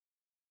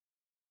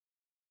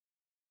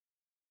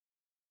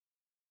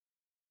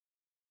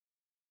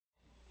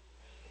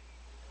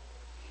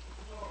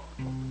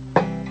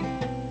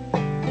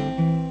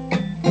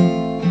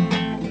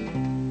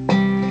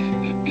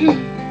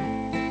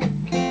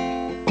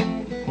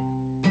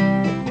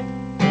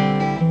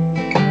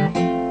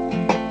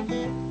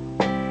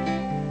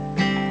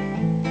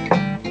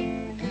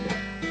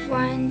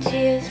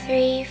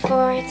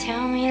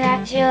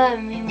you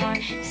love me more.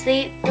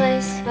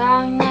 Sleepless,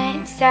 long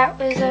nights, that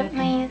was what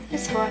my youth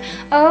was for.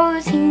 Oh,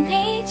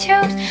 teenage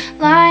hopes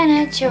lying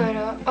at your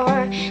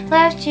door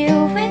left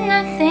you with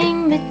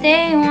nothing, but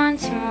they want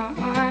some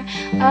more.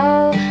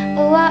 Oh,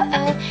 oh, oh,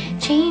 oh,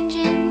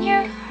 changing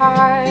your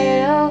heart.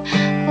 Oh,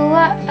 oh,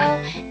 oh, oh,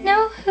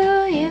 know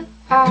who you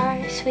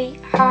are.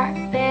 Sweetheart,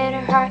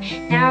 bitter heart,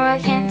 now I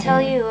can't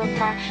tell you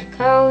apart.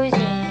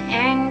 Cozy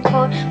and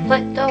cold,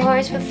 put the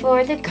horse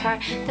before the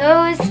cart.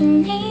 Those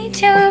teenage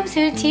hopes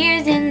with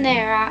tears in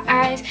their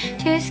eyes,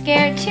 too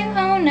scared to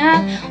own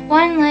up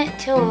one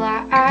little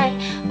lie.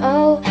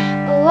 Oh,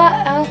 oh,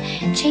 oh, oh,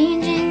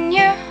 changing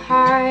your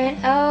heart.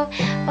 Oh,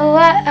 oh,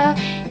 oh, oh,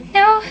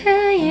 know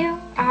who you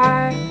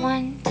are.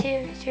 1,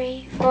 2,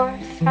 3, 4,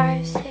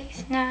 5,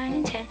 6, 9,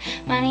 and 10.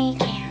 Money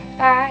can't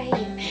buy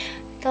you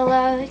the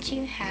love that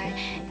you had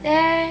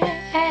then.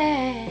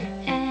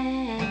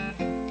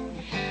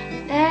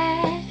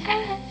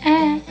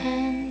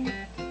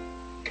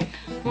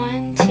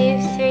 1, 2,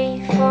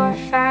 3, 4,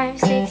 5,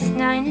 6,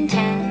 9, and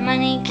 10.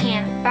 Money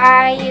can't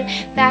buy you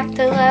back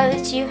the love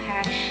that you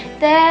had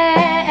then.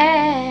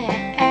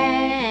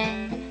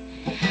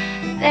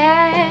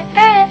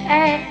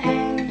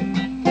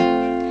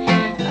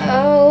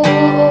 Oh,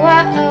 oh,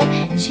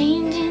 oh,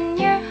 changing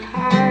your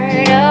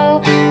heart.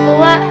 Oh,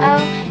 oh,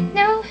 oh,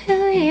 know who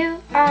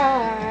you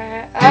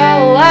are.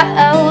 Oh,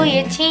 oh,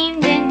 you're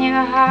tamed in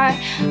your heart.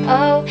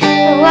 Oh,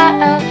 oh,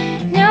 oh,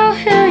 know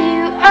who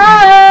you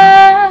are.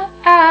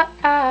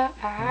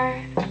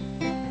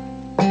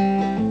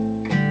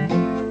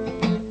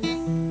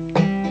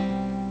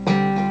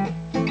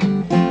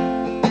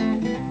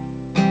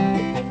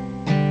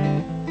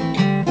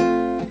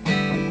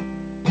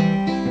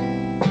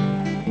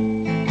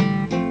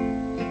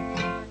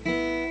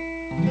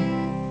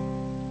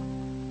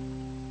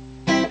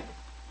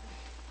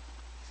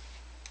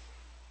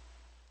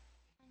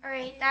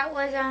 Alright, that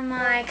was on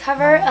my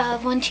cover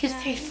of 1, 2,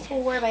 3,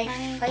 4 by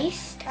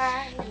Feist.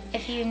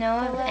 If you know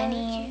of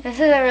any, this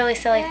is a really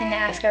silly thing to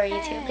ask over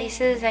YouTube,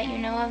 places that you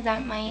know of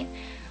that might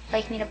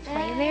like me to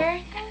play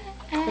there,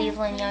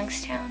 Cleveland,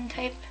 Youngstown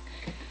type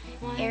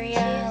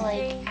area,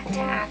 like to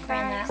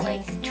Akron, that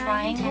like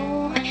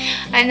triangle.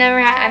 I've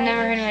never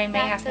heard of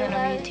anybody asking that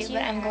over YouTube,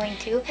 but I'm going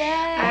to.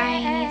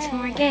 I need some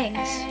more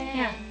gigs.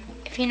 Yeah.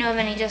 If you know of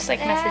any, just like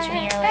message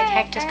me, or like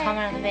heck, just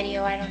comment on the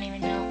video. I don't even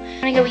know.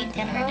 I'm gonna go eat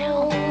dinner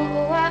now.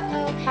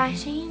 Bye.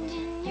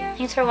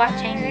 Thanks for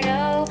watching.